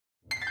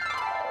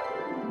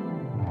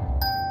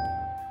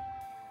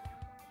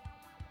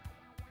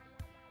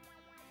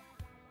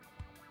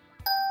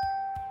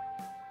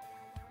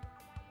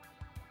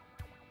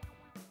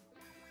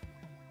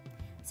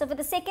So for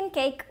the second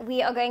cake,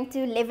 we are going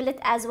to level it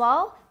as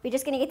well. We're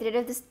just going to get rid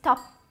of this top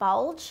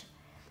bulge.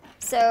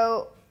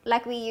 So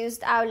like we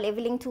used our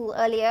leveling tool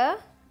earlier,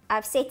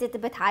 I've set it a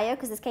bit higher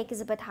because this cake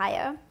is a bit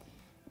higher.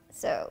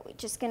 So we're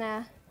just going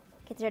to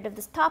get rid of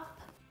this top.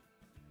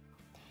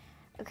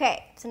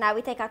 Okay, so now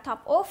we take our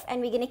top off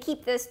and we're going to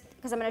keep this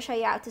because I'm going to show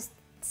you how to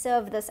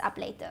serve this up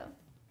later.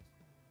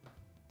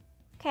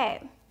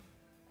 Okay,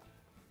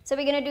 so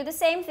we're going to do the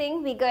same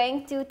thing. We're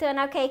going to turn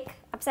our cake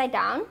upside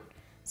down.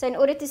 So in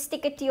order to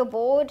stick it to your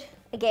board,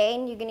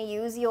 again, you're going to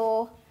use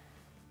your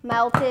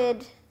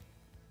melted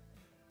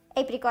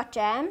apricot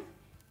jam.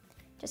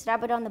 Just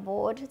rub it on the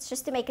board. It's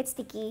just to make it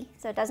sticky,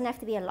 so it doesn't have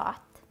to be a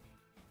lot.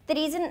 The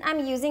reason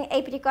I'm using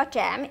apricot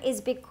jam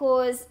is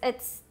because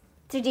it's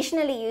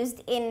traditionally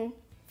used in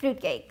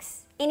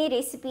fruitcakes. Any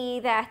recipe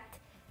that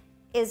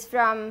is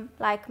from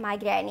like my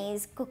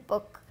granny's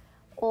cookbook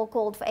all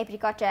called for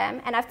apricot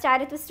jam, and I've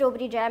tried it with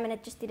strawberry jam and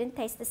it just didn't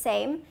taste the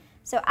same.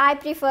 So I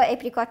prefer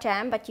apricot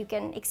jam, but you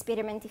can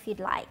experiment if you'd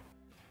like.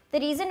 The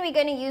reason we're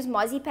going to use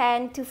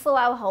marzipan to fill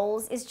our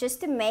holes is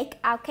just to make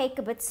our cake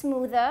a bit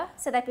smoother,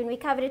 so that when we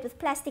cover it with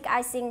plastic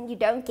icing, you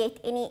don't get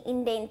any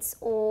indents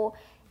or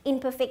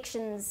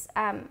imperfections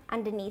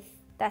underneath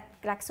that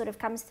like sort of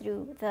comes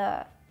through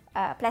the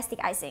plastic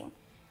icing.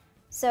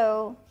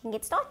 So you can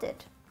get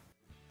started.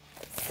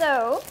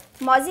 So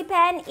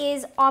marzipan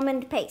is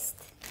almond paste.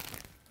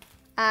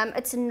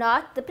 It's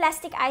not, the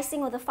plastic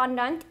icing or the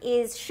fondant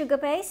is sugar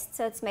paste,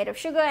 so it's made of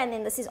sugar, and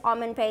then this is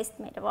almond paste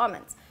made of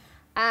almonds.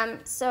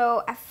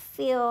 So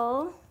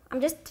I'm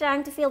just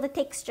trying to feel the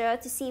texture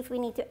to see if we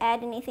need to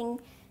add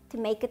anything to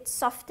make it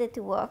softer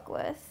to work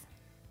with.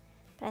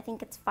 But I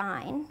think it's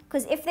fine,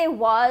 because if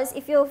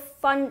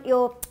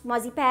your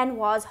marzipan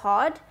was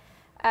hard,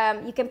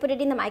 you can put it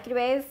in the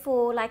microwave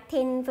for like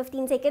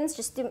 10-15 seconds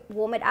just to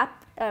warm it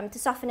up, to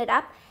soften it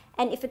up.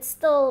 And if it's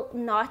still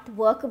not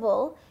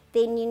workable,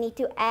 then you need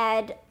to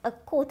add a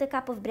 1/4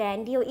 cup of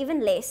brandy or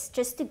even less,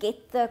 just to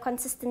get the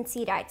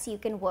consistency right so you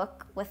can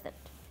work with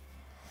it.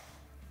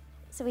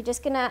 So we're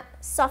just gonna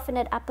soften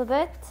it up a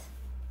bit.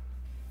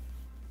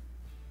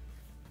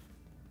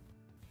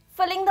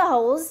 Filling the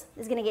holes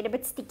is gonna get a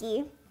bit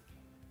sticky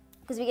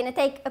because we're gonna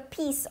take a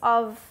piece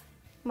of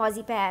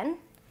marzipan,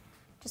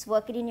 just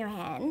work it in your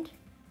hand,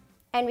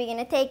 and we're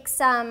gonna take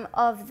some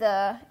of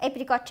the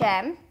apricot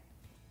jam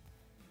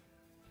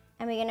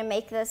and we're gonna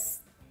make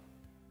this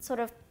sort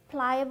of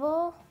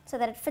pliable so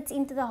that it fits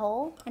into the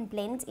hole and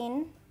blends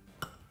in.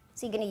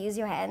 So you're going to use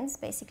your hands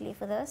basically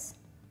for this.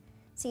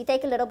 So you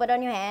take a little bit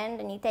on your hand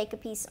and you take a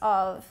piece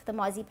of the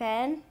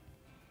marzipan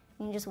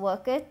and you just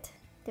work it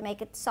to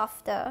make it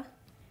softer,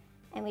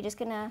 and we're just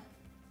going to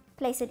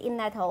place it in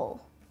that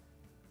hole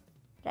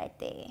right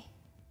there.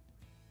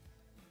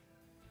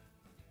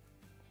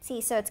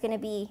 See, so it's going to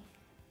be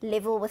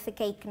level with the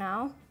cake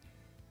now.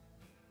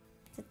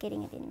 Just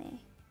getting it in there.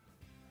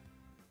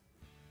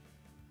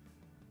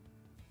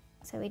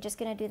 So we're just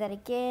going to do that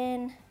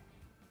again.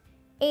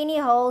 Any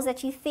holes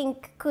that you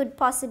think could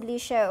possibly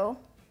show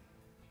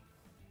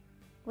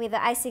where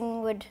the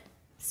icing would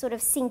sort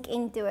of sink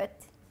into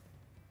it,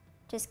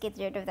 just get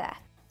rid of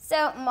that.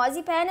 So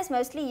marzipan is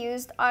mostly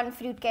used on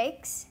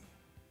fruitcakes.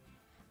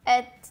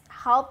 It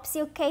helps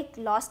your cake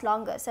last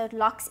longer, so it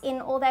locks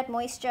in all that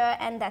moisture,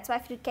 and that's why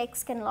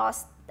fruitcakes can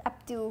last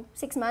up to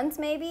 6 months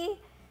maybe.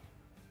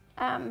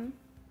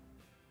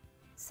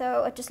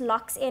 So it just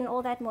locks in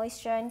all that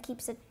moisture and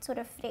keeps it sort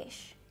of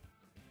fresh.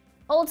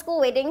 Old school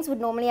weddings would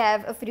normally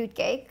have a fruit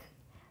cake,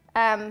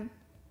 and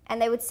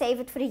they would save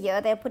it for a year.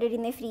 They'll put it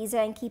in their freezer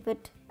and keep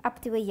it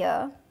up to a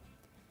year.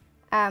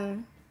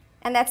 And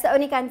that's the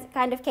only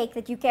kind of cake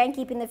that you can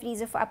keep in the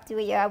freezer for up to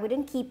a year. I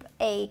wouldn't keep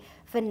a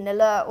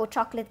vanilla or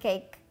chocolate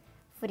cake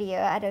for a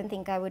year. I don't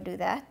think I would do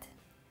that.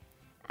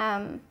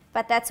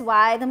 But that's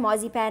why the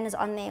marzipan is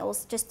on there,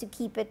 also just to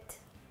keep it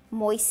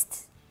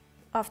moist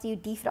after you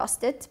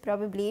defrost it,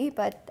 probably,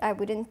 but I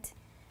wouldn't,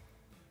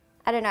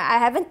 I don't know, I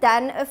haven't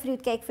done a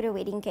fruit cake for a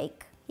wedding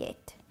cake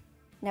yet.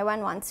 No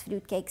one wants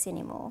fruit cakes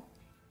anymore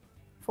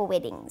for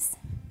weddings.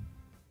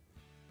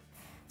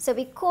 So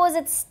because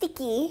it's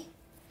sticky,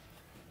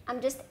 I'm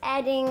just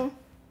adding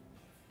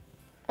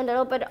a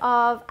little bit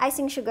of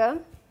icing sugar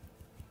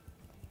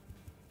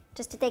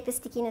just to take the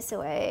stickiness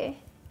away.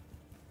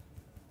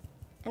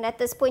 And at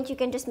this point you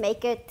can just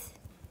make it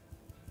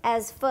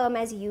as firm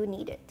as you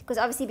need it, because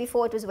obviously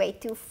before it was way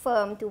too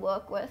firm to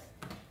work with,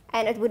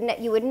 and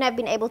you wouldn't have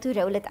been able to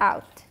roll it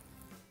out.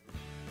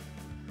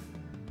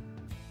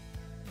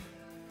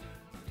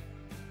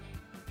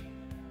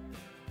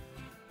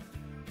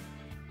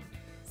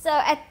 So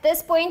at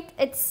this point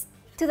it's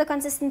to the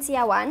consistency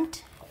I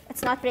want.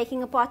 It's not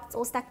breaking apart, it's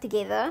all stuck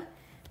together,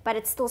 but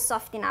it's still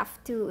soft enough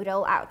to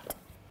roll out.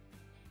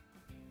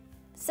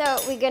 So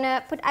we're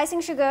gonna put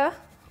icing sugar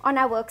on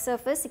our work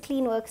surface, a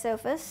clean work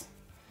surface.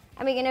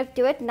 And we're going to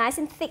do it nice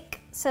and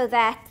thick so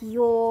that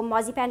your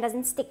marzipan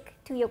doesn't stick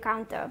to your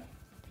counter.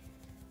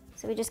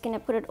 So we're just going to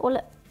put it all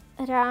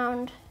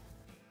around.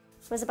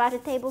 It was about a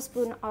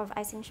tablespoon of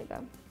icing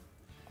sugar.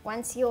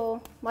 once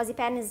your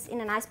marzipan is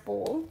in a nice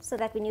ball, so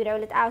that when you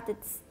roll it out,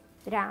 it's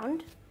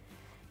round.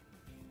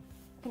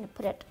 I'm going to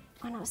put it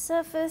on our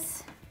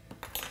surface,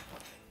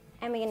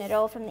 and we're going to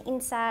roll from the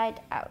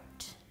inside out.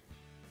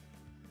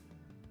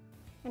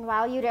 And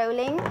while you're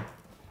rolling,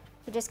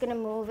 you're just going to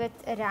move it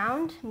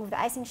around, move the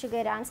icing sugar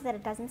around so that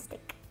it doesn't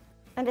stick.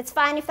 And it's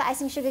fine if the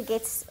icing sugar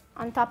gets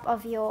on top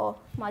of your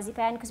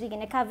marzipan, because we're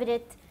going to cover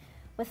it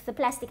with the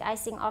plastic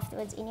icing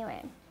afterwards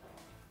anyway.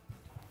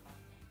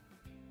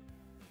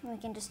 We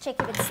can just check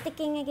if it's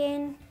sticking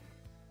again.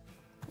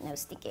 No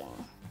sticking.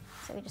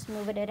 So we just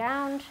move it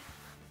around.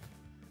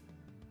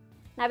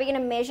 Now we're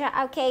going to measure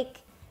our cake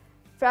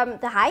from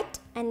the height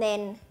and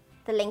then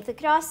the length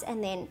across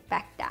and then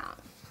back down.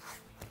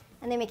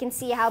 And then we can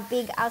see how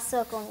big our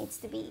circle needs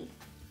to be.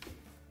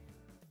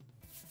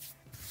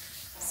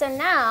 So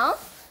now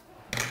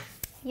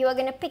you are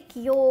going to pick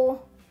your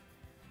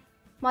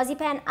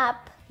marzipan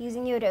up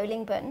using your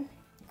rolling pin,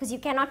 because you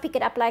cannot pick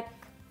it up like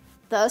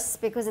this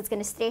because it's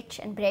going to stretch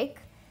and break.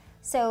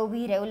 So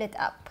we roll it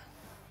up.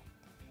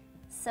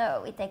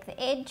 So we take the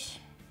edge,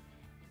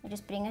 we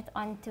just bring it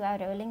onto our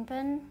rolling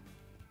pin,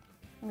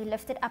 and we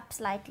lift it up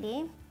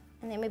slightly,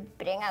 and then we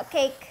bring our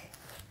cake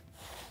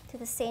to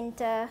the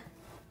center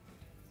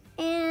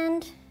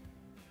and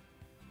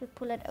we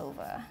pull it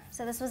over.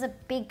 So this was a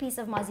big piece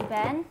of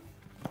marzipan,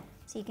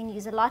 so you can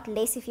use a lot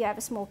less if you have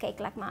a small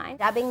cake like mine.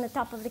 Rubbing the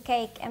top of the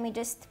cake, and we're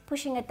just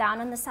pushing it down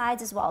on the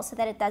sides as well so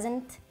that it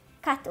doesn't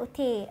cut or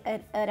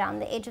tear around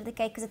the edge of the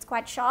cake because it's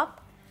quite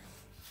sharp.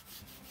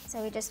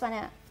 So we just want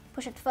to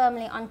push it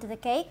firmly onto the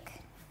cake.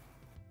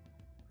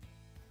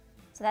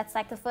 So that's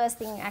like the first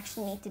thing you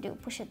actually need to do,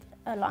 push it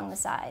along the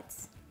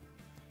sides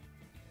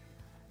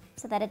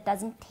so that it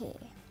doesn't tear.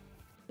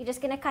 You're just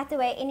going to cut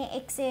away any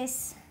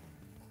excess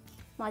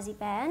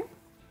marzipan.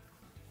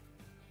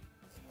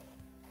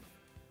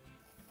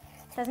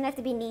 It doesn't have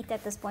to be neat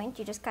at this point,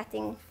 you're just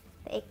cutting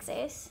the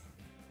excess.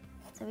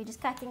 So we're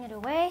just cutting it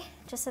away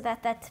just so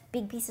that that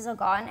big pieces are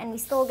gone, and we're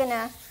still going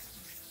to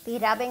be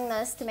rubbing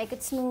this to make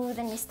it smooth,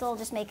 and we're still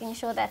just making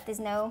sure that there's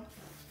no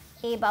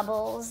air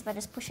bubbles by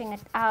just pushing it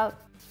out.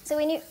 So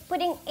when you're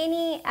putting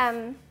any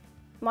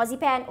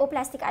marzipan or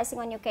plastic icing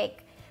on your cake,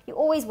 you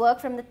always work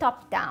from the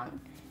top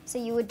down. So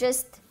you would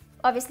just,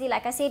 obviously,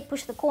 like I said,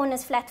 push the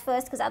corners flat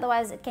first, because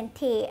otherwise it can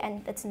tear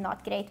and it's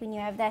not great when you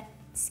have that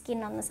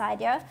skin on the side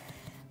here.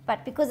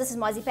 But because this is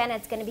marzipan,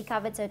 it's going to be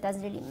covered, so it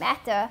doesn't really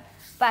matter.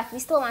 But we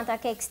still want our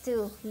cakes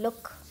to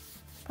look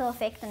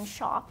perfect and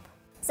sharp.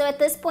 So at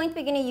this point,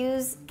 we're going to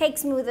use cake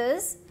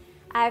smoothers.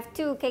 I have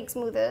 2 cake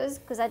smoothers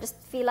because I just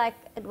feel like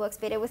it works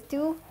better with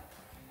 2.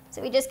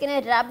 So we're just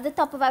going to rub the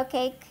top of our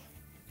cake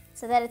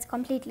so that it's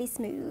completely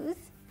smooth.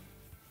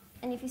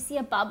 And if you see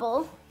a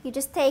bubble, you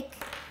just take,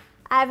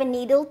 I have a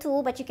needle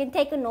tool, but you can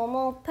take a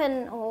normal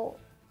pin or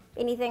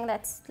anything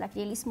that's like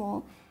really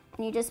small,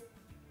 and you just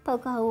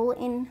poke a hole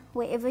in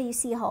wherever you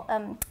see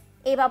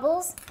air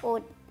bubbles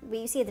or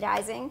where you see it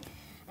rising,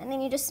 and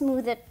then you just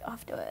smooth it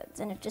afterwards,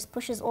 and it just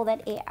pushes all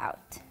that air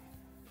out.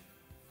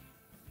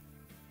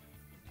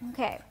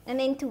 Okay, and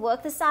then to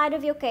work the side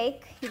of your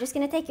cake, you're just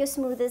going to take your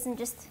smoothers and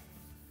just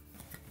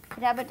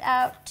rub it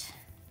out.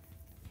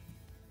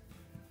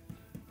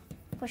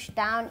 Push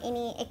down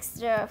any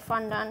extra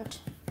fondant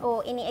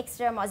or any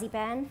extra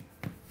marzipan.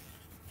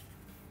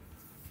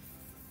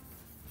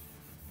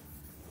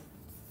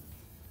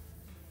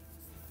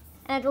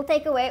 And it will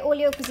take away all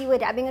your, because you were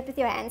rubbing it with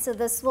your hands, so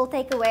this will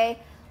take away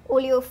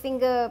all your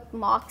finger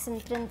marks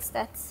and prints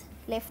that's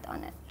left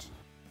on it.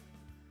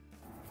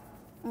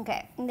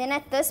 Okay, and then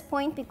at this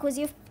point, because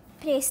you've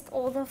pressed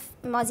all the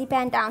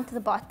marzipan down to the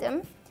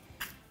bottom,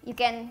 you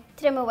can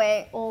trim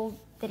away all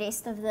the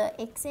rest of the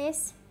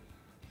excess.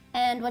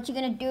 And what you're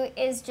going to do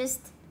is just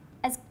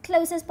as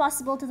close as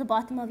possible to the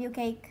bottom of your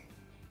cake.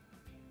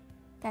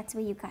 That's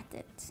where you cut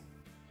it.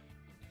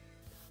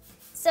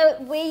 So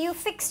where you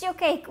fix your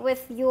cake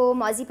with your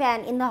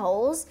marzipan in the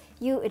holes,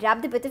 you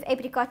rubbed a bit of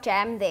apricot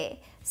jam there.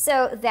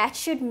 So that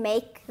should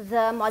make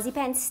the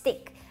marzipan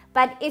stick.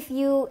 But if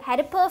you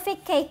had a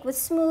perfect cake with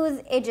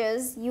smooth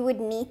edges, you would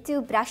need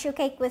to brush your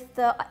cake with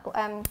the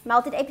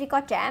melted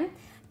apricot jam,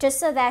 just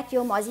so that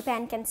your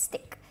marzipan can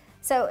stick.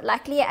 So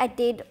luckily I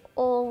did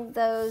all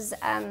those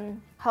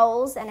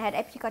holes and I had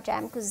apricot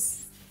jam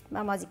because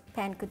my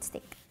marzipan could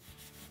stick.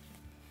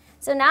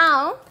 So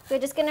now we're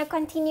just going to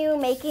continue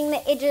making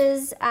the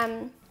edges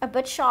a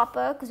bit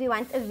sharper because we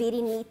want a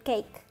very neat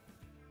cake.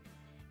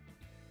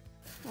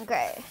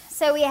 Okay,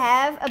 so we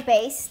have a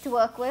base to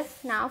work with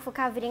now for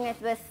covering it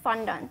with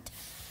fondant.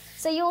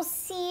 So you'll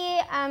see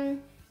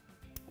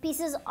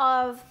pieces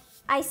of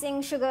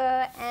icing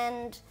sugar,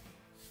 and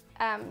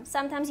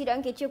sometimes you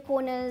don't get your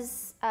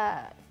corners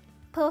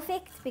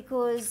perfect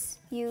because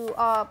you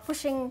are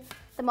pushing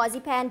the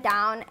marzipan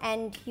down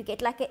and you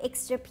get like an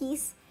extra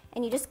piece,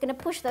 and you're just going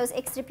to push those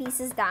extra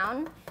pieces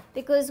down,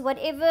 because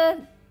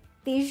whatever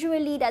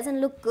visually doesn't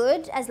look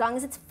good, as long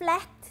as it's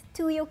flat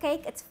to your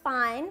cake, it's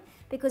fine,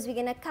 because we're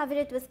going to cover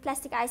it with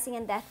plastic icing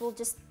and that will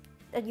just,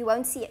 you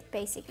won't see it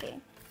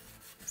basically.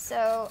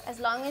 So as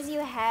long as you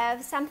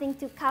have something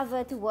to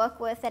cover, to work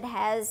with, that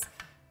has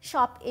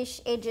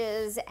sharp-ish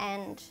edges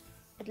and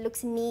it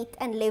looks neat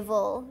and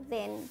level,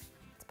 then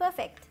it's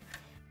perfect.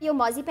 Your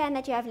marzipan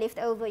that you have left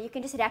over, you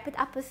can just wrap it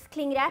up with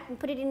cling wrap and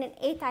put it in an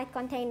airtight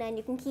container, and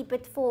you can keep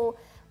it for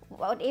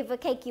whatever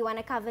cake you want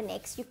to cover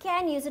next. You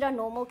can use it on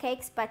normal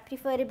cakes, but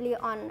preferably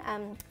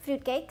on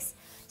fruit cakes.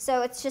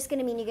 So it's just going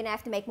to mean you're going to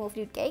have to make more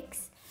fruit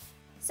cakes.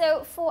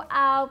 So for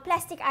our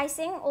plastic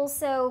icing,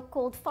 also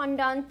called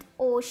fondant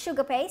or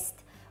sugar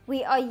paste,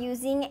 we are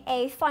using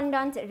a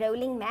fondant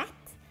rolling mat.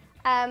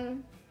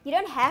 You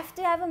don't have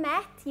to have a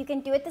mat. You can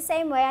do it the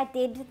same way I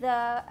did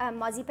the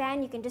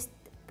marzipan. You can just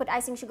put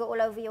icing sugar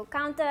all over your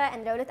counter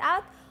and roll it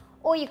out.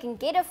 Or you can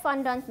get a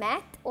fondant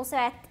mat, also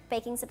at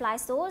baking supply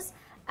stores.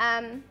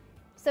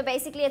 So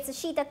basically it's a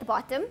sheet at the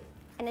bottom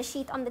and a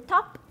sheet on the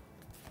top.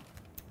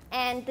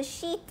 And the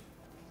sheet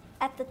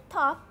at the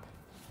top,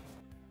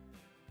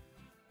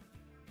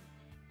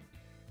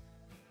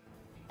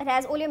 it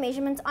has all your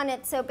measurements on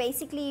it. So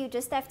basically you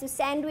just have to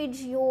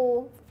sandwich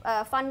your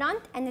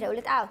fondant and roll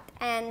it out.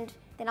 And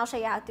then I'll show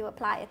you how to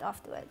apply it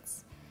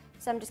afterwards.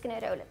 So I'm just going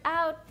to roll it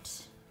out.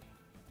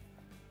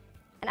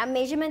 And our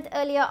measurement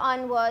earlier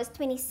on was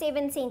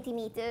 27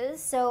 centimeters.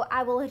 So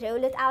I will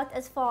roll it out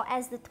as far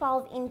as the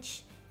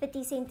 12-inch,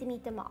 30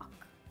 centimeter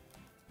mark.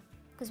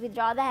 Because we'd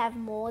rather have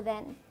more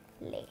than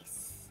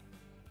less.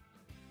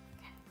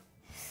 Okay.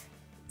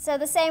 So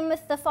the same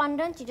with the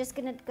fondant. You're just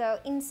going to go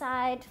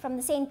inside from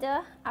the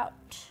center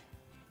out.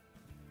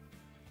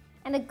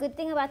 And the good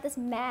thing about this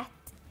mat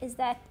is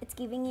that it's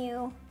giving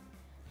you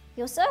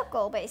your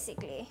circle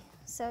basically.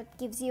 So it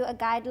gives you a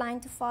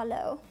guideline to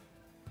follow.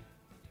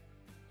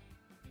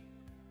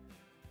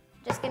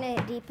 Just going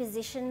to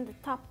reposition the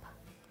top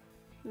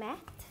mat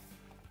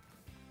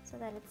so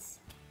that it's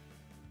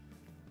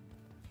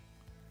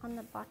on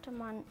the bottom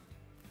one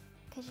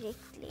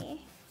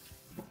correctly.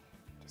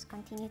 Just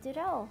continue to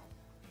roll.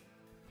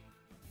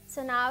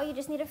 So now you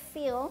just need to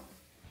feel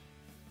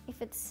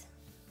if it's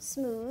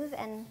smooth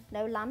and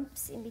no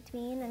lumps in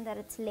between and that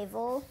it's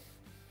level.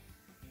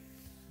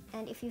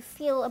 And if you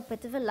feel a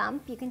bit of a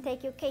lump, you can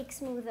take your cake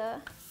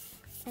smoother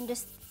and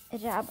just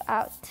rub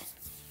out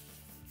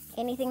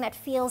anything that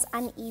feels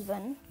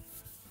uneven.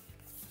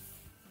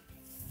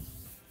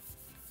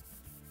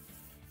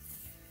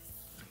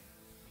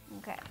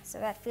 Okay, so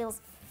that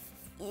feels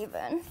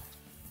even.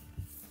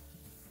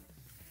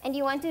 And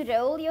you want to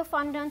roll your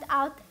fondant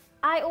out.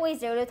 I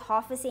always roll it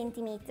half a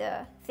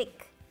centimeter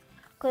thick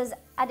because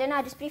I don't know,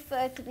 I just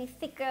prefer it to be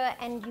thicker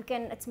and you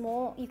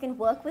can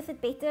work with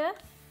it better.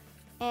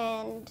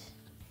 And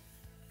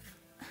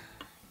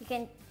you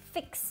can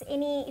fix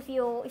any,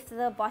 if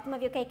the bottom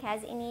of your cake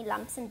has any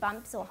lumps and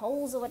bumps or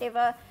holes or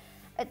whatever,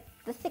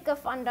 the thicker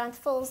fondant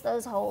fills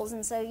those holes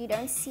and so you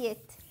don't see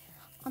it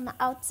on the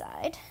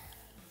outside.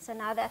 So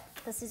now that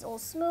this is all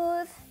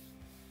smooth,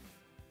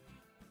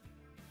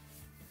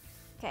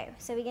 okay,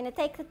 so we're going to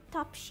take the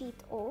top sheet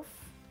off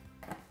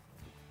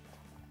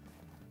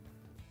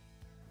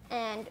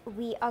and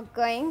we are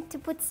going to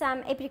put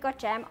some apricot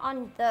jam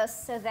on this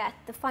so that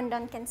the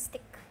fondant can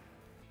stick.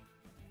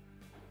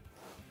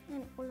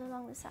 And all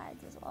along the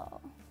sides as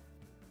well.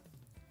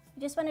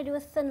 You just want to do a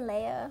thin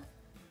layer,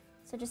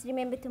 so just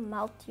remember to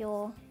melt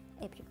your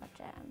apricot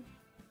jam.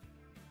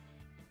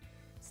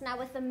 So now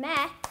with the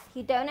mat,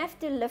 you don't have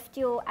to lift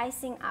your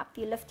icing up,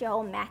 you lift your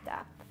whole mat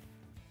up.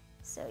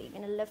 So you're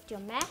going to lift your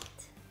mat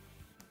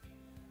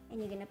and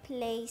you're going to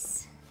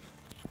place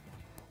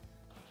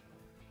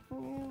your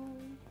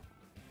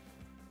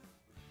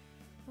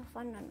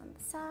fondant on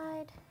the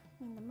side,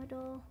 in the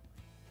middle.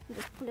 You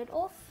just pull it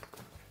off.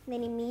 And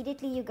then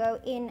immediately you go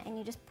in and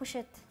you just push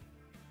it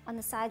on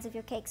the sides of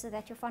your cake so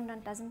that your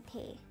fondant doesn't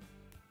tear.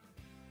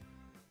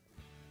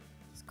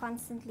 Just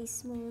constantly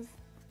smooth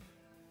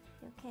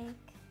your cake.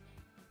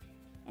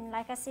 And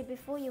like I said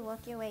before, you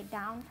work your way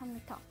down from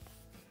the top.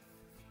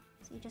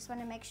 So you just want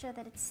to make sure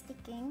that it's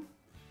sticking.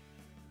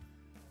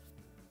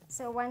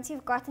 So once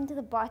you've gotten to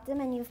the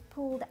bottom and you've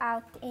pulled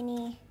out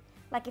any,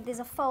 like if there's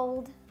a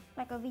fold,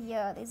 like over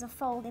here, there's a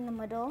fold in the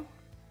middle.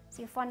 So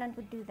your fondant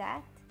would do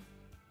that.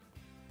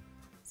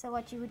 So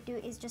what you would do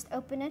is just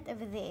open it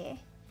over there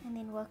and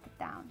then work it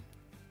down.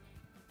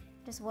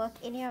 Just work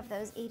any of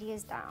those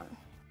areas down.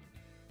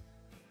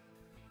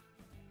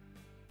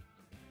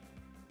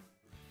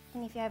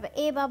 And if you have an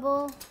air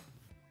bubble,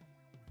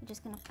 you're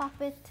just going to pop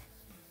it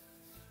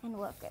and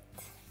work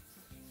it.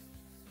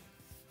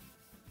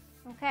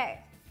 Okay.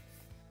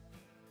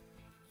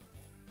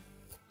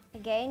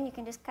 Again, you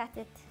can just cut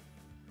it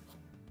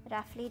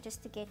roughly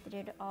just to get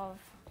rid of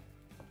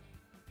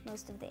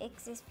most of the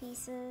excess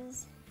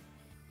pieces.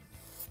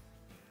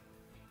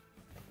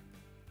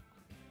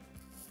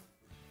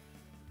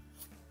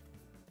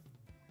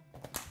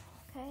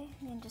 Okay,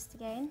 and then just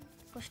again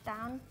push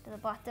down to the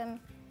bottom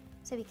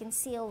so we can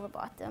seal the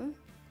bottom.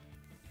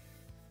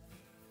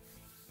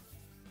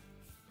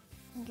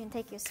 You can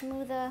take your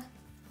smoother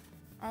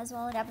as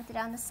well, rub it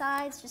around the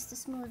sides just to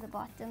smooth the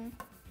bottom,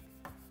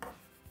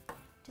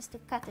 just to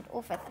cut it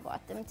off at the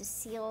bottom to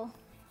seal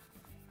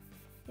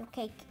your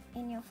cake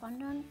in your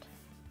fondant.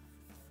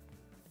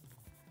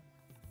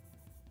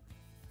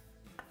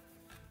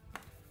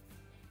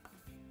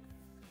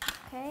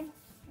 Okay,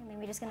 and then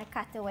we're just going to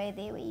cut away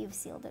there where you've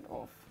sealed it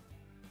off.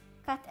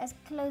 Cut as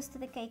close to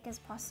the cake as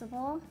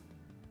possible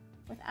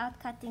without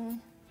cutting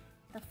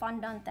the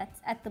fondant that's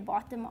at the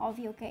bottom of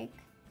your cake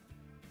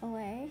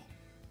away.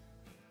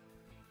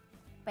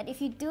 But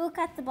if you do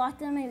cut the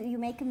bottom and you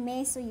make a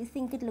mess or you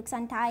think it looks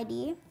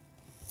untidy,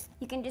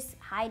 you can just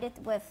hide it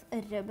with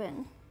a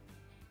ribbon.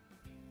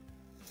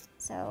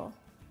 So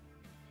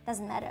it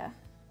doesn't matter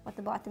what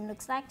the bottom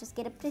looks like, just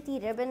get a pretty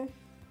ribbon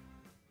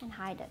and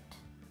hide it.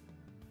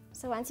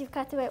 So once you've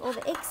cut away all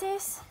the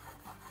excess,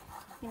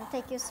 you're going to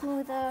take your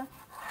smoother,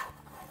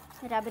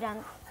 rub it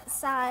on the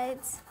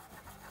sides,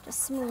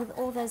 just smooth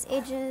all those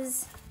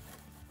edges.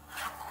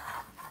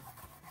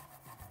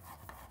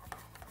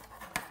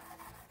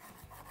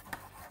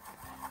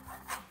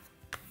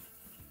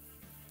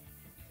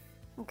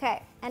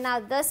 Okay, and now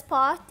this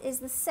part is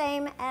the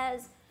same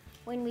as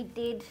when we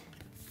did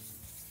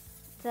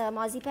the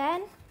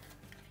marzipan.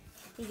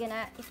 You're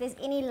gonna, if there's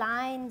any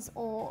lines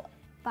or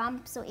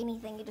bumps or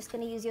anything, you're just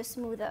gonna use your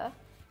smoother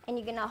and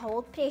you're gonna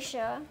hold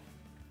pressure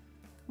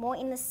more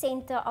in the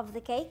center of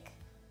the cake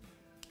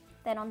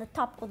than on the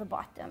top or the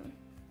bottom.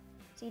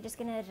 So you're just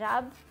gonna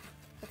rub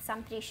with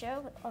some pressure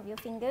of your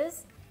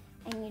fingers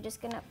and you're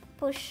just gonna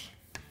push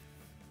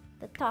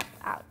the top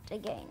out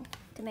again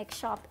to make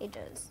sharp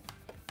edges.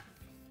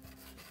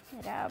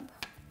 Rub,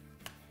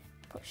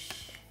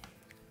 push.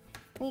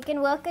 And you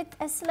can work it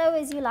as slow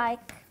as you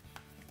like.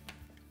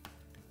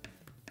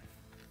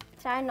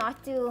 Try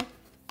not to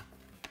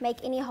make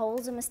any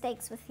holes or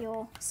mistakes with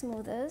your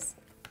smoothers.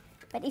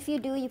 But if you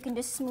do, you can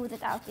just smooth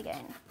it out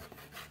again.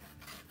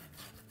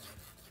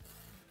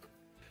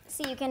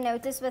 See, you can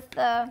notice with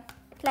the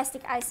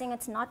plastic icing,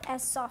 it's not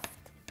as soft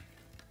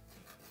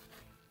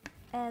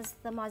as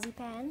the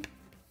marzipan.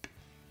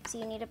 So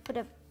you need to put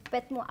a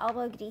bit more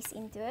elbow grease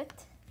into it.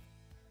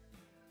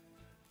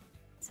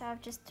 So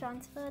I've just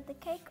transferred the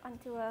cake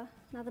onto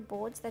another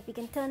board so that we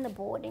can turn the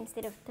board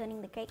instead of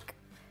turning the cake.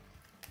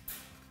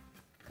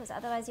 Because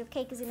otherwise your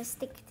cake is going to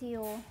stick to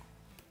your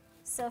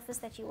surface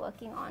that you're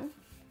working on.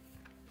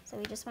 So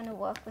we just want to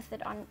work with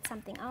it on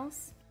something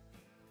else.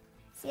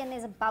 See, and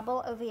there's a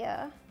bubble over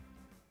here.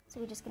 So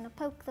we're just going to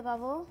poke the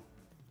bubble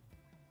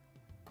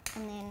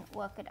and then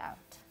work it out.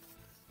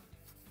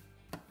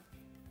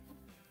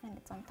 And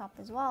it's on top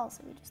as well,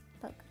 so we just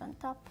poke it on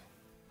top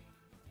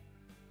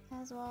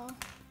as well.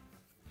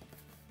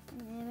 And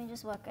then we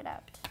just work it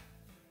out.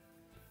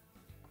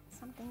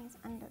 Something is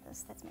under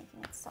this that's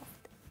making it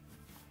soft.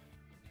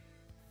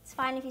 It's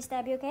fine if you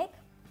stab your cake,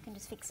 you can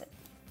just fix it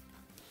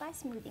by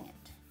smoothing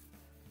it.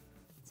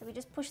 So we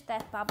just push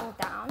that bubble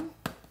down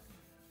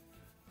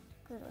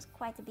because it was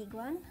quite a big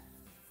one.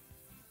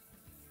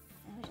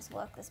 And we just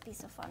work this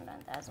piece of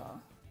fondant as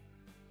well.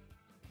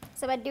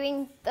 So by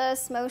doing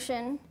this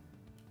motion,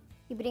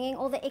 you're bringing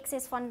all the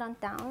excess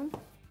fondant down.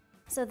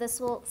 So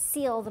this will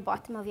seal the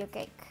bottom of your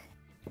cake.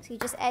 So you're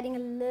just adding a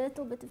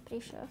little bit of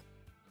pressure.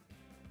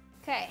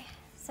 Okay,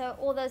 so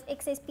all those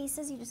excess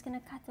pieces you're just going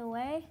to cut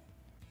away.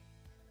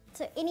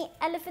 So any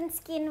elephant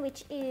skin,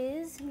 which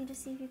is, let me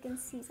just see if you can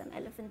see some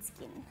elephant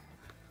skin.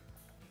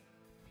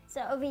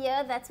 So over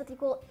here, that's what we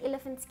call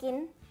elephant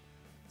skin.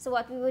 So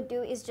what we would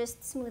do is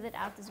just smooth it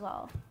out as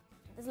well.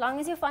 As long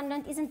as your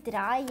fondant isn't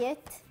dry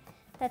yet,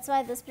 that's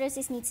why this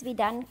process needs to be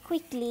done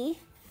quickly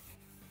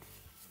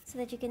so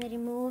that you can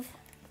remove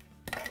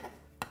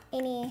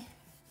any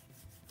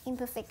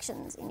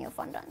imperfections in your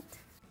fondant.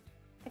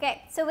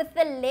 Okay, so with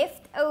the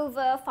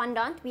leftover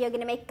fondant, we are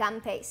going to make gum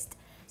paste.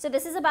 So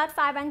this is about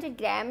 500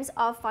 grams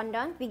of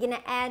fondant. We're going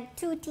to add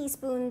 2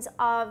 teaspoons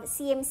of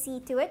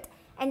CMC to it.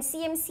 And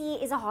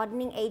CMC is a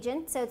hardening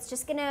agent, so it's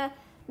just going to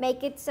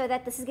make it so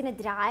that this is going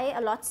to dry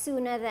a lot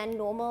sooner than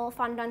normal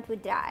fondant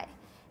would dry.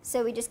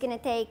 So we're just going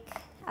to take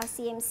our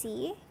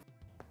CMC.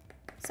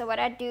 So what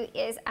I do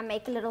is I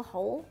make a little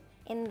hole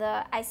in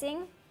the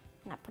icing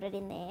and I put it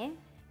in there.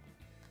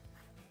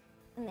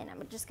 And then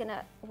I'm just going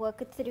to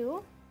work it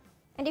through.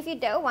 And if you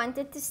don't want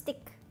it to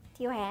stick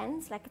to your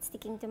hands, like it's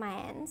sticking to my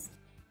hands,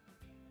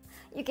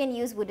 you can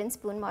use wooden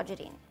spoon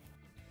margarine.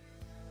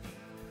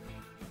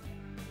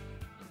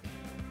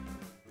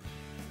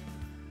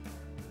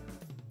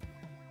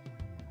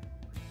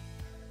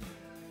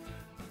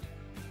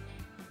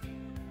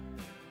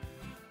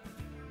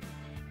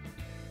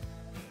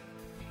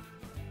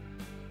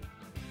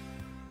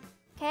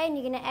 Okay, and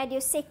you're going to add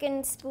your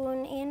second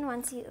spoon in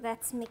once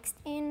that's mixed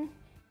in.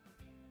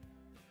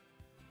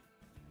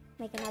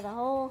 Make another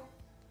hole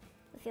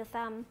with your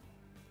thumb,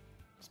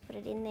 just put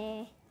it in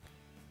there,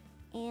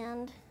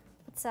 and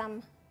put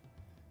some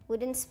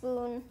wooden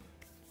spoon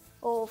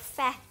or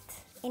fat,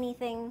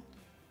 anything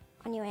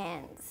on your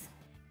hands.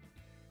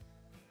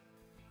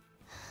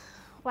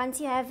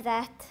 Once you have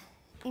that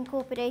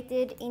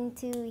incorporated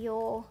into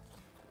your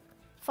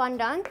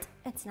fondant,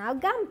 it's now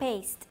gum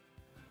paste.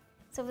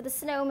 So for the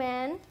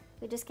snowman,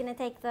 we're just going to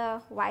take the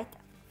white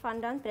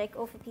fondant, break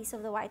off a piece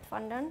of the white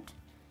fondant,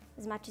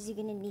 as much as you're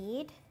going to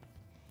need.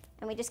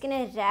 And we're just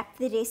going to wrap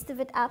the rest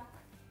of it up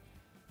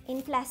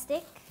in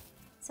plastic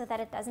so that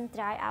it doesn't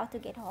dry out or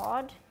get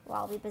hard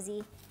while we're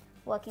busy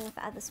working with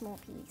the other small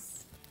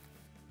piece.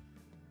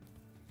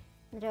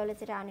 And roll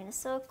it around in a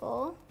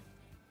circle.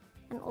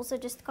 And also,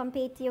 just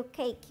compared to your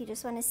cake, you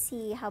just want to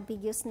see how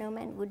big your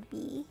snowman would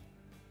be.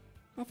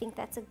 I think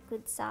that's a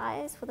good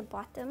size for the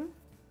bottom.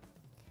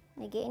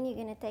 And again, you're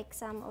going to take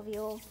some of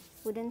your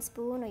wooden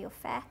spoon or your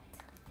fat,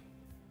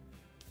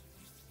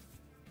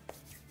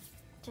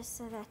 just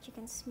so that you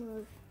can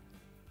smooth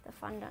the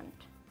fondant.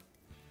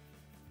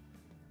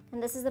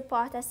 And this is the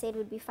part I said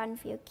would be fun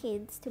for your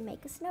kids, to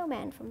make a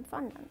snowman from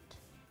fondant.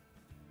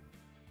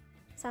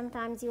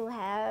 Sometimes you'll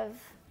have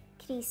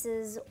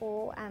creases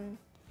or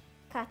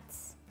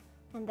cuts,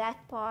 and that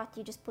part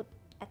you just put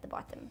at the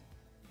bottom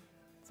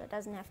so it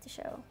doesn't have to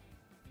show.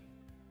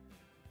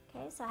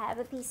 Okay, so I have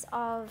a piece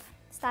of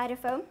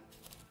styrofoam,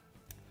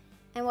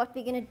 and what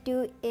we're going to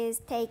do is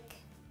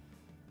take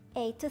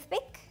a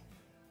toothpick,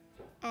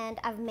 and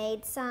I've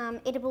made some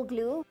edible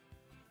glue.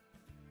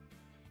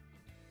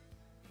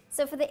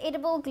 So for the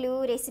edible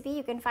glue recipe,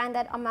 you can find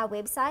that on my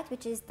website,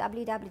 which is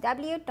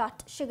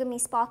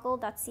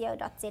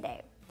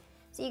www.sugarmesparkle.co.za.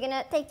 So you're going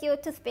to take your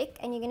toothpick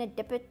and you're going to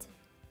dip it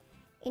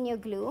in your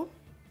glue,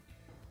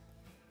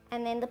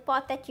 and then the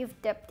part that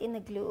you've dipped in the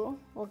glue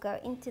will go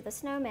into the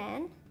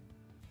snowman,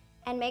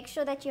 and make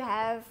sure that you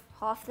have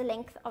half the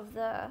length of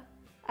the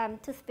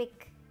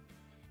toothpick,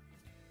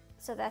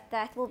 so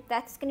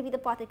that's going to be the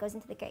part that goes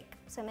into the cake.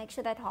 So make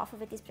sure that half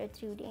of it is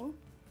protruding,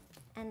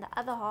 and the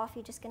other half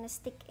you're just going to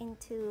stick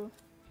into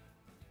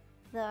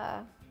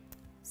the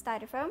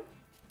styrofoam.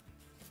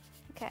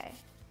 Okay.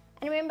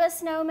 And remember,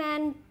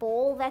 snowman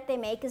ball that they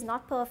make is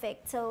not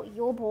perfect, so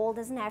your ball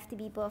doesn't have to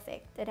be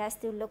perfect. It has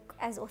to look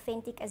as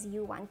authentic as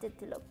you want it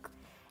to look.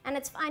 And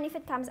it's fine if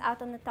it comes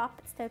out on the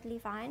top, it's totally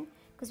fine,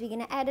 because we're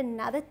going to add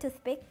another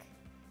toothpick,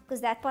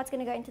 because that part's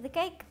going to go into the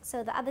cake.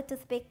 So the other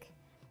toothpick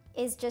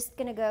is just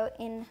going to go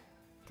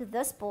into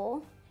this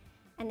ball,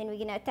 and then we're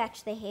going to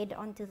attach the head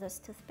onto this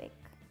toothpick.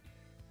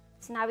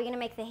 So now we're going to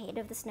make the head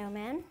of the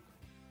snowman.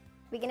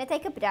 We're going to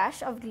take a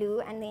brush of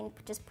glue and then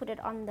just put it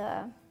on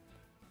the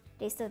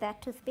rest of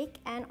that toothpick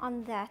and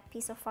on that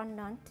piece of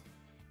fondant.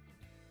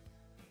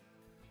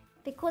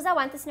 Because I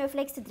want the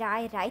snowflakes to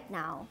dry right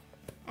now,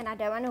 and I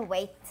don't want to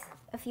wait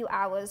a few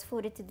hours for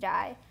it to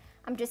dry,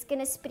 I'm just going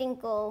to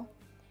sprinkle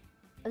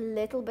a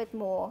little bit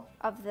more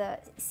of the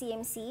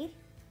CMC,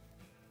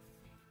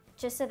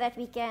 just so that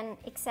we can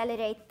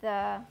accelerate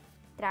the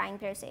drying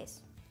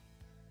process.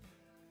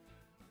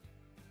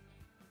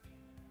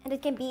 And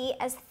it can be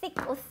as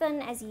thick or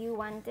thin as you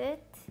want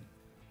it.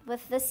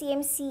 With the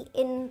CMC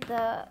in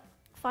the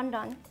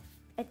fondant,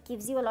 it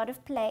gives you a lot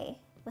of play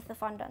with the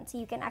fondant, so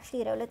you can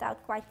actually roll it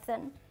out quite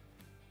thin.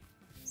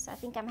 So I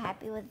think I'm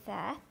happy with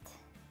that.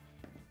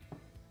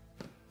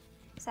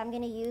 So I'm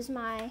going to use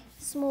my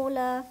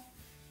smaller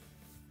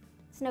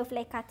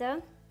snowflake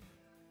cutter.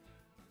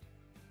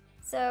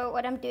 So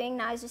what I'm doing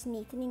now is just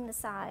neatening the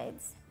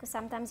sides, because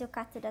sometimes your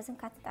cutter doesn't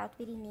cut it out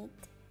very neat.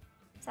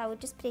 So I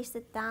would just press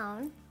it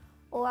down,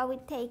 or I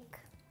would take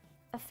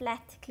a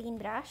flat clean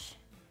brush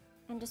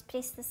and just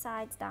press the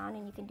sides down,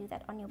 and you can do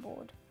that on your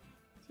board.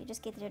 So you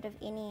just get rid of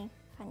any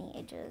funny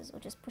edges, or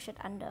just push it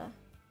under.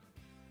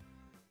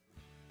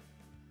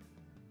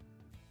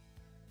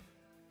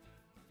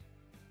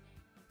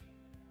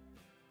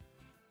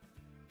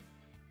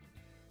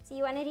 So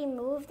you want to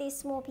remove these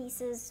small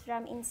pieces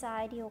from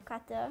inside your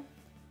cutter,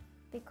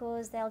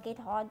 because they'll get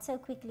hard so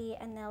quickly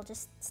and they'll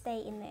just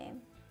stay in there.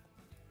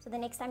 So the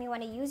next time you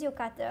want to use your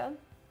cutter,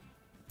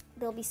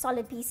 there'll be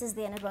solid pieces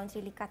there and it won't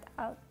really cut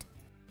out.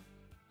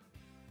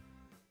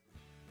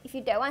 If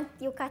you don't want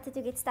your cutter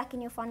to get stuck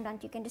in your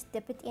fondant, you can just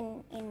dip it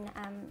in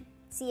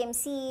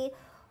CMC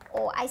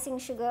or icing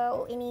sugar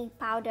or any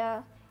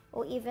powder,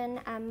 or even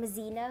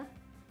maizena,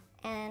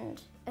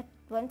 and it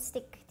won't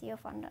stick to your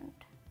fondant.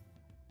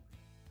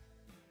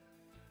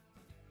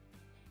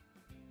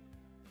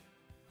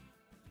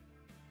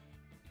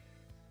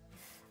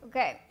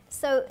 Okay,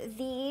 so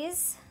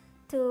these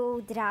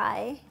to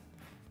dry,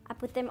 I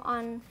put them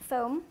on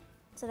foam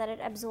so that it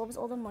absorbs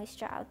all the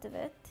moisture out of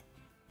it.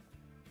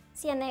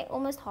 See, and they're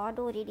almost hard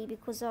already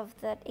because of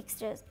that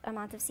extra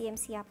amount of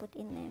CMC I put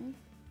in them.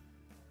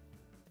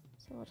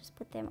 So we'll just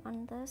put them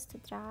on this to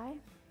dry.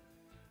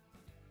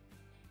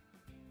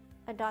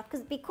 A dot,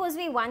 because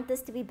we want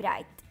this to be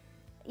bright,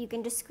 you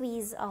can just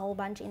squeeze a whole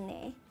bunch in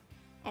there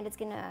and it's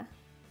gonna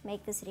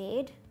make this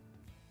red.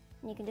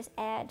 And you can just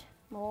add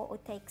more or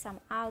take some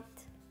out.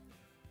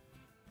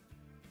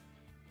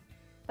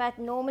 But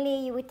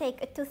normally you would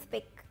take a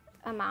toothpick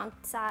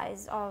amount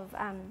size of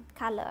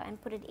color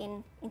and put it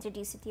in,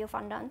 introduce it to your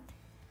fondant.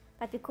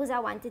 But because I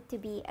want it to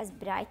be as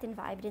bright and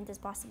vibrant as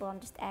possible, I'm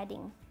just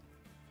adding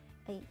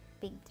a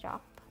big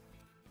drop.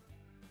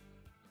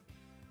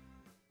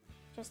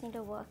 Just need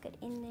to work it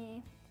in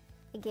there.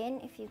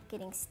 Again, if you're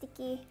getting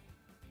sticky,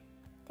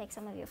 take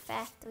some of your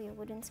fat or your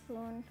wooden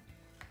spoon,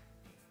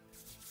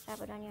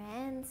 rub it on your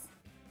hands.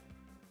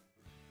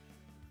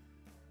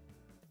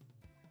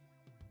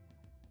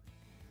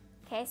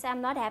 Okay, so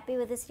I'm not happy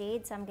with this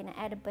red, so I'm gonna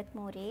add a bit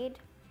more red.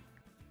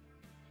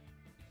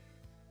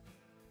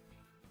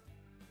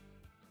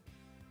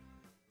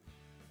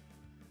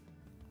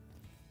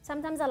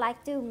 Sometimes I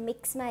like to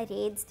mix my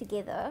reds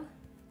together.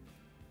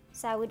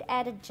 So I would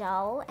add a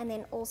gel and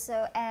then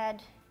also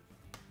add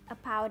a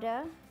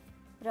powder,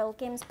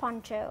 Rolkem's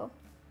Poncho.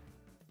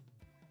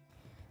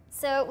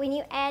 So when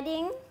you're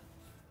adding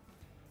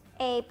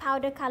a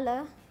powder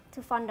color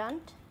to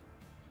fondant,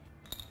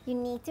 you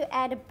need to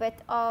add a bit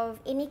of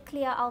any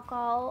clear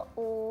alcohol,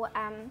 or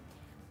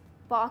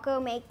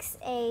Barco makes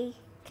a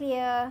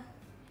clear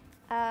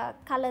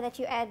color that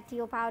you add to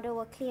your powder,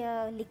 or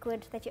clear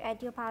liquid that you add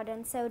to your powder,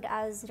 and so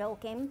does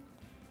Rolkem.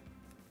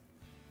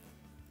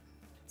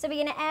 So we're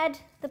going to add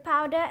the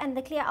powder and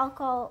the clear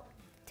alcohol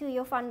to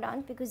your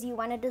fondant because you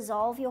want to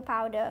dissolve your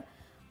powder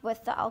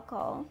with the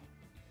alcohol.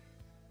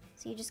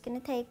 So you're just going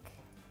to take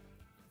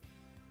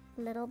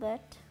a little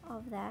bit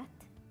of that,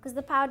 because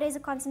the powder is a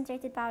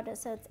concentrated powder,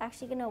 so it's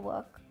actually going to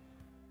work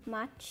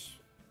much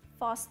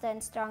faster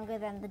and stronger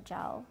than the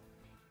gel.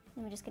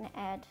 Then we're just going to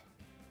add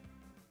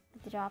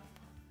a drop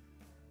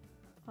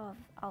of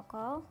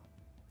alcohol.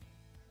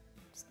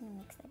 Just going to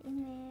mix that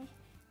in there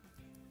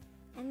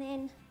and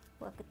then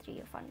work it through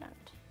your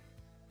fondant.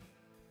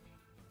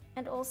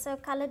 And also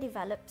color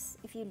develops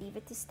if you leave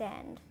it to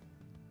stand.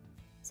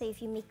 So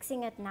if you're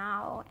mixing it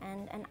now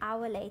and an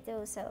hour later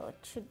or so,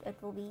 it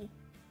will be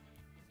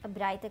a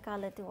brighter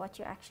color to what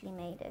you actually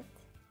made it.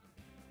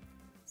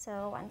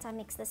 So once I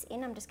mix this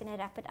in, I'm just going to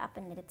wrap it up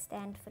and let it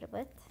stand for a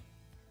bit,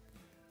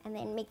 and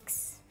then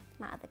mix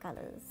my other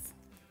colors.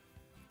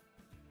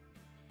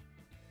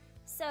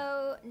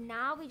 So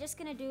now we're just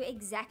going to do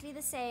exactly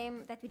the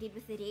same that we did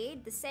with the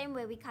red, the same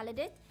way we colored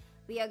it.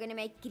 We are going to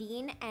make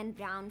green and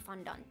brown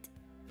fondant.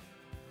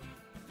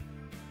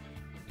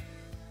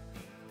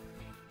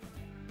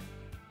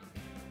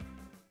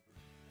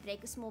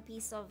 Break a small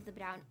piece of the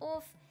brown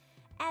off,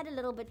 add a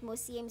little bit more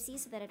CMC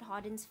so that it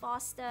hardens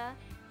faster.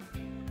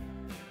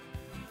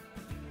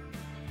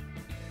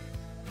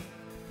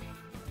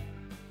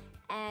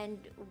 And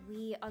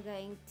we are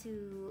going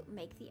to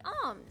make the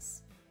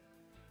arms.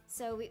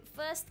 So we're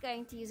first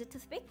going to use a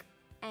toothpick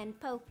and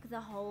poke the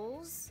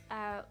holes,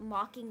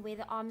 marking where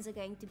the arms are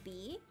going to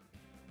be.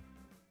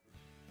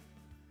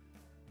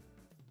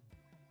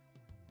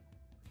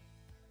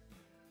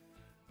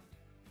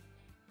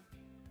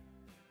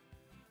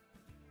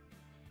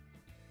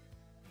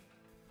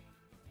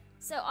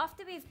 So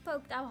after we've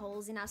poked our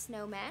holes in our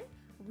snowman,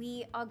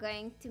 we are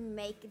going to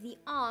make the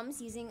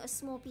arms using a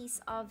small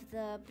piece of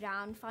the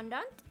brown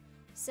fondant.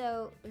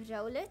 So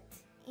roll it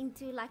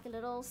into like a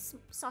little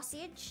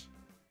sausage,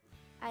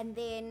 and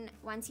then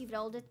once you've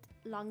rolled it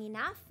long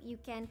enough, you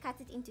can cut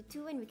it into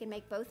two and we can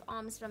make both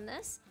arms from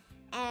this.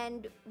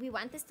 And we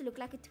want this to look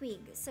like a twig,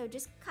 so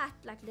just cut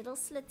like little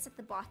slits at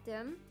the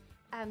bottom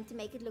to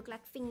make it look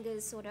like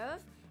fingers sort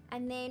of,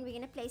 and then we're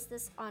going to place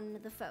this on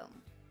the foam.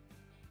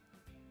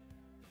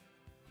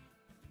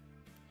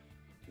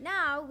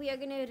 Now we are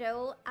going to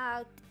roll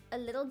out a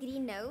little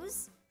green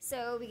nose.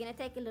 So we're going to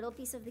take a little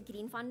piece of the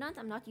green fondant.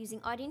 I'm not using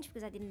orange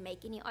because I didn't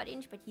make any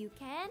orange, but you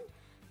can.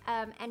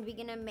 And we're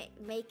going to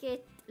make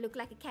it look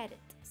like a carrot.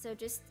 So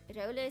just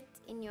roll it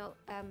in your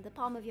the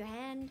palm of your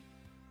hand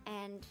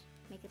and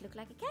make it look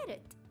like a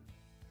carrot.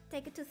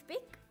 Take a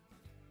toothpick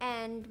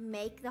and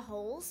make the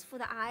holes for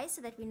the eyes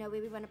so that we know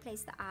where we want to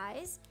place the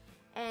eyes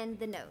and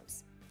the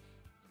nose.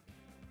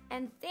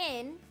 And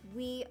then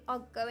we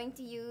are going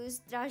to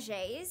use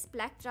dragées,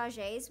 black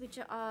dragées, which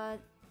are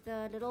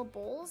the little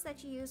balls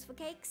that you use for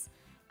cakes.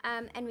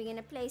 And we're going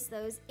to place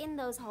those in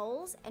those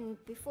holes. And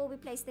before we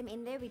place them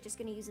in there, we're just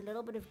going to use a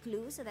little bit of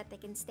glue so that they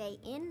can stay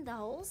in the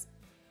holes.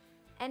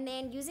 And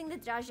then using the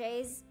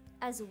dragées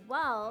as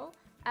well,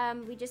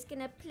 we're just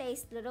going to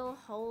place little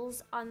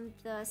holes on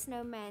the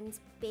snowman's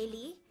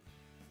belly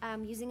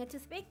using a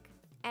toothpick.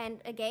 And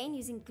again,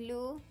 using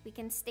glue, we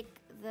can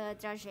stick the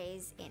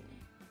dragées in.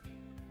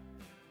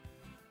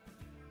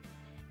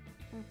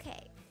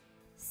 Okay,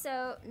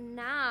 so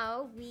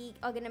now we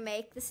are going to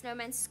make the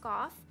snowman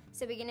scarf.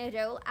 So we're going to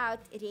roll out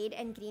red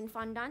and green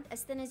fondant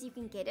as thin as you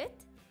can get it.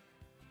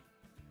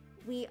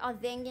 We are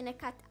then going to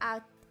cut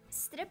out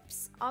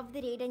strips of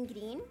the red and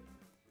green.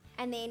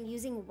 And then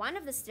using one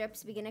of the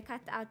strips, we're going to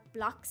cut out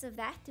blocks of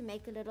that to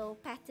make a little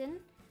pattern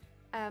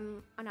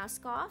on our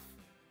scarf.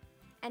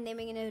 And then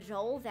we're going to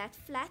roll that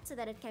flat so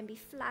that it can be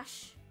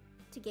flush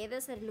together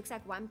so that it looks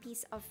like one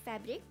piece of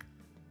fabric.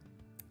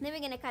 Then we're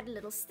going to cut a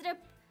little strip,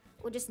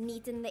 or just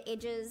neaten the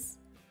edges.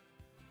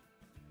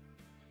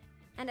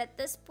 And at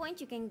this point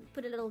you can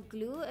put a little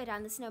glue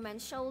around the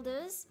snowman's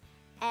shoulders,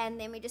 and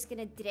then we're just going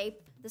to drape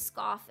the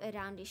scarf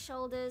around his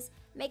shoulders,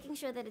 making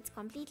sure that it's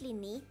completely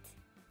neat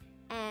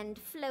and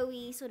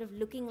flowy, sort of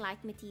looking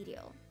like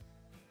material.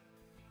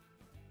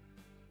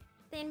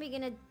 Then we're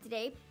going to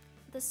drape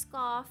the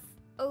scarf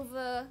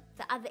over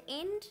the other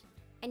end,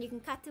 and you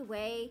can cut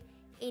away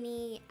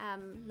any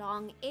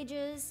long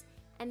edges,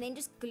 and then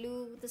just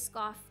glue the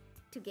scarf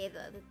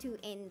together, the two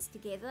ends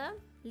together,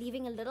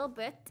 leaving a little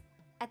bit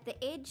at the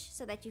edge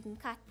so that you can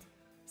cut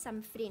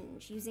some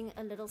fringe using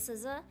a little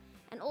scissor,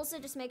 and also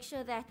just make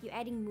sure that you're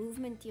adding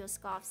movement to your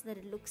scarf so that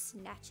it looks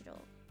natural.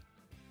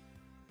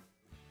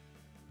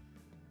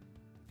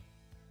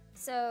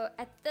 So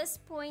at this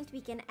point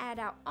we can add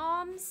our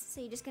arms.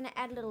 So you're just going to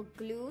add a little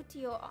glue to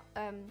your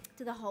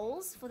to the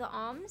holes for the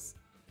arms,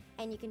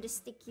 and you can just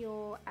stick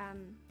your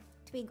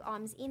twig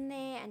arms in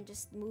there and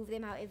just move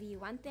them however you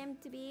want them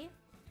to be.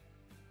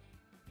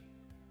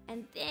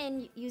 And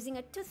then using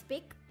a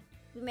toothpick,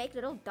 we make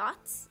little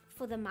dots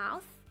for the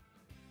mouth,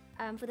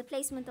 for the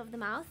placement of the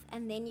mouth,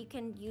 and then you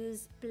can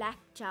use black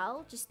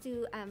gel just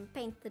to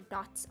paint the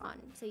dots on.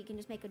 So you can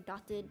just make a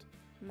dotted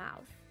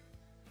mouth.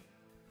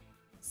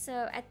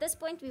 So at this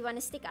point we want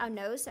to stick our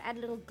nose, so add a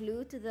little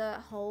glue to the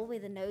hole where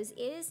the nose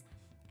is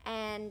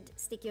and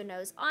stick your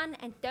nose on,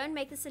 and don't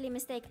make the silly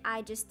mistake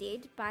I just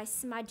did by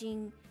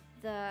smudging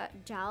the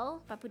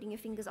gel, by putting your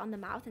fingers on the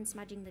mouth and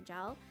smudging the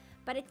gel.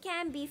 But it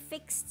can be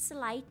fixed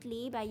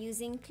slightly by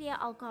using clear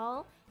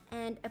alcohol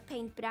and a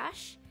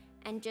paintbrush,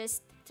 and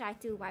just try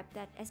to wipe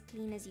that as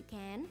clean as you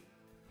can.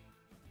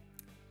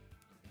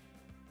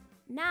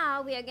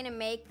 Now we are going to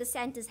make the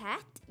Santa's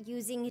hat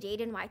using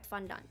red and white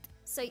fondant.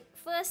 So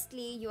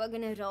firstly you are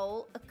going to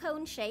roll a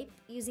cone shape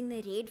using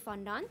the red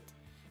fondant,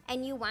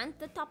 and you want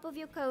the top of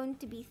your cone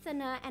to be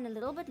thinner and a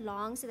little bit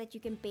long so that you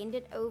can bend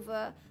it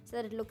over so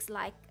that it looks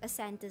like a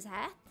Santa's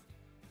hat.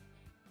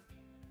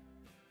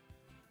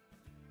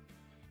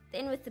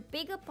 Then with the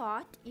bigger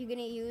part, you're going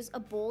to use a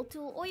ball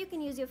tool, or you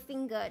can use your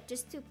finger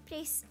just to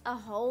press a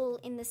hole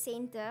in the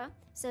center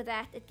so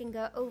that it can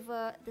go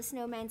over the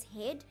snowman's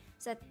head,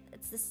 so that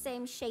it's the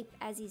same shape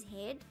as his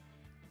head.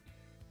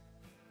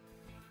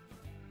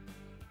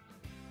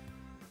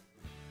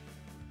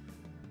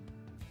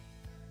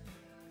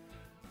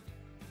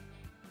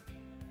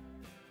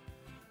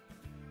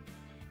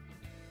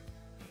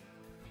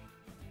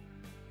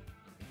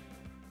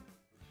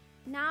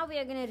 Now we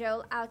are going to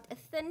roll out a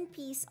thin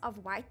piece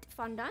of white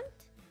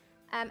fondant,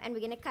 and we're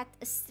going to cut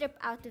a strip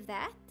out of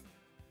that.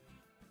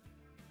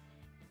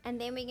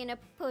 And then we're going to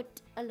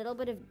put a little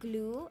bit of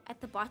glue at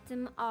the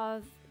bottom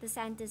of the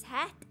Santa's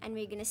hat, and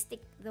we're going to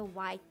stick the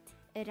white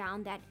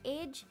around that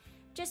edge,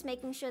 just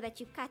making sure that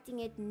you're cutting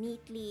it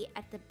neatly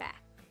at the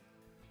back.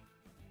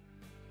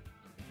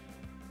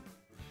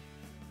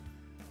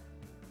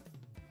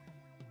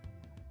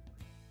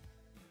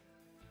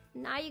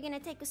 Now you're going to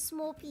take a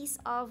small piece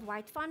of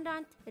white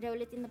fondant, roll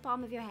it in the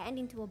palm of your hand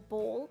into a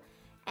ball,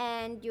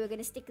 and you're going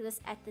to stick this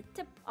at the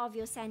tip of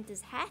your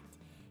Santa's hat.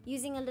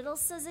 Using a little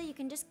scissor, you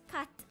can just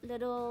cut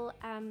little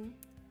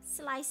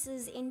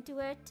slices into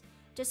it,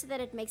 just so that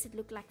it makes it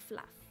look like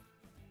fluff.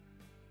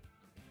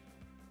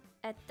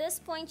 At this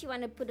point you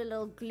want to put a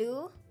little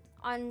glue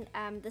on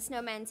the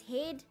snowman's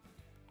head,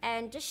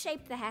 and just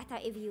shape the hat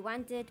however you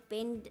want it.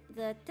 Bend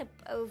the tip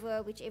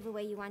over whichever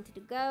way you want it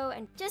to go,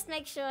 and just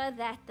make sure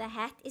that the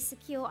hat is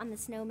secure on the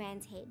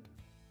snowman's head.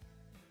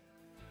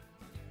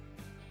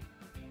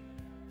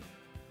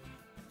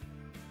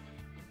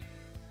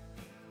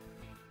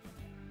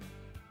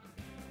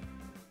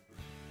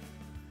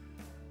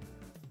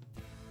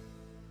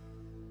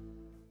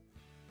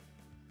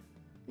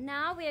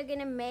 Now we are going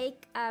to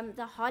make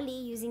the holly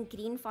using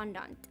green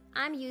fondant.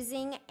 I'm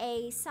using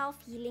a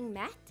self-healing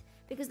mat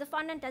because the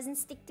fondant doesn't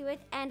stick to it,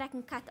 and I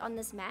can cut on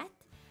this mat.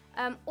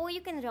 Or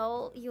you can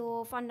roll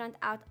your fondant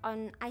out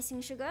on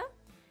icing sugar.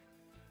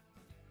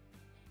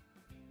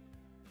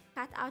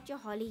 Cut out your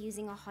holly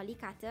using a holly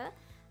cutter.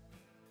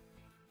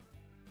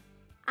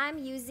 I'm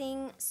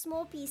using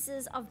small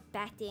pieces of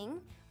batting,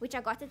 which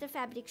I got at a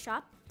fabric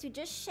shop, to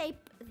just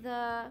shape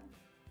the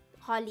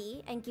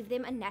holly and give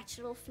them a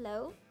natural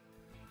flow.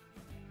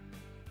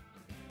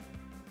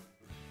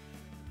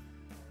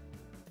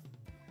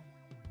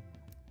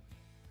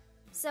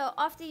 So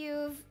after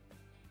you've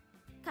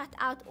cut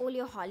out all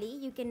your holly,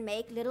 you can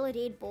make little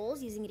red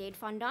balls using red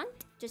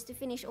fondant just to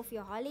finish off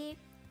your holly.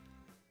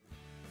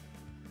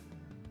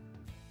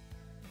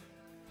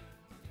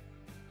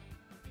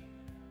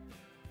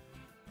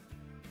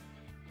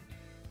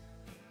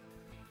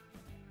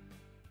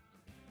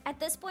 At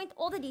this point,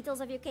 all the details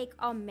of your cake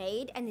are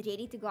made and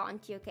ready to go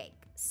onto your cake.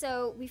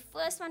 So we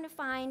first want to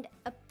find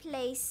a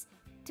place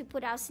to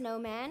put our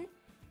snowman.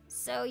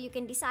 So you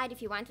can decide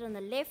if you want it on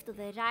the left or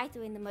the right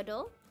or in the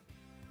middle.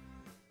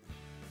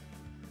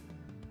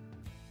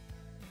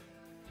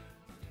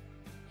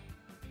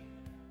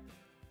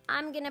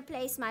 I'm going to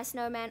place my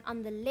snowman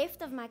on the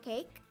left of my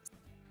cake.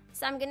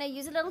 So I'm going to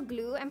use a little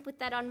glue and put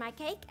that on my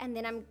cake, and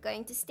then I'm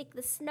going to stick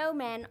the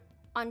snowman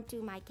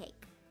onto my cake.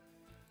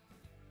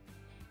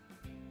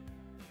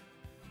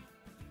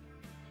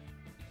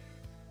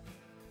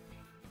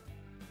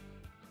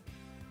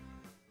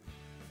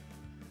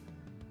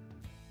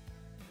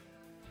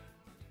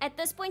 At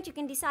this point you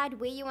can decide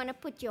where you want to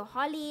put your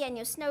holly and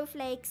your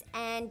snowflakes,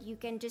 and you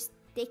can just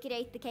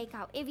decorate the cake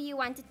however you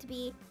want it to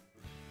be.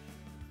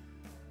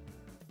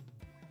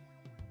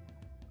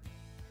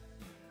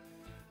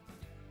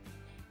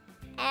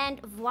 And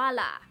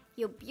voila,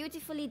 your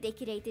beautifully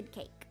decorated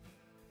cake.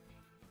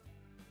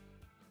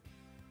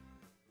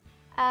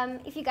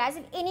 If you guys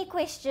have any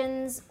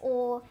questions,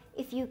 or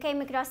if you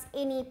came across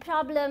any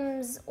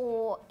problems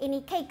or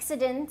any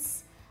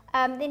cakecidents,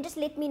 then just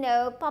let me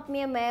know, pop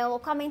me a mail or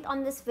comment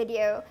on this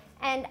video,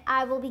 and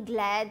I will be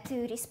glad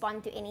to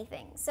respond to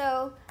anything.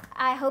 So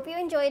I hope you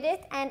enjoyed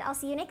it, and I'll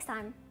see you next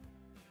time.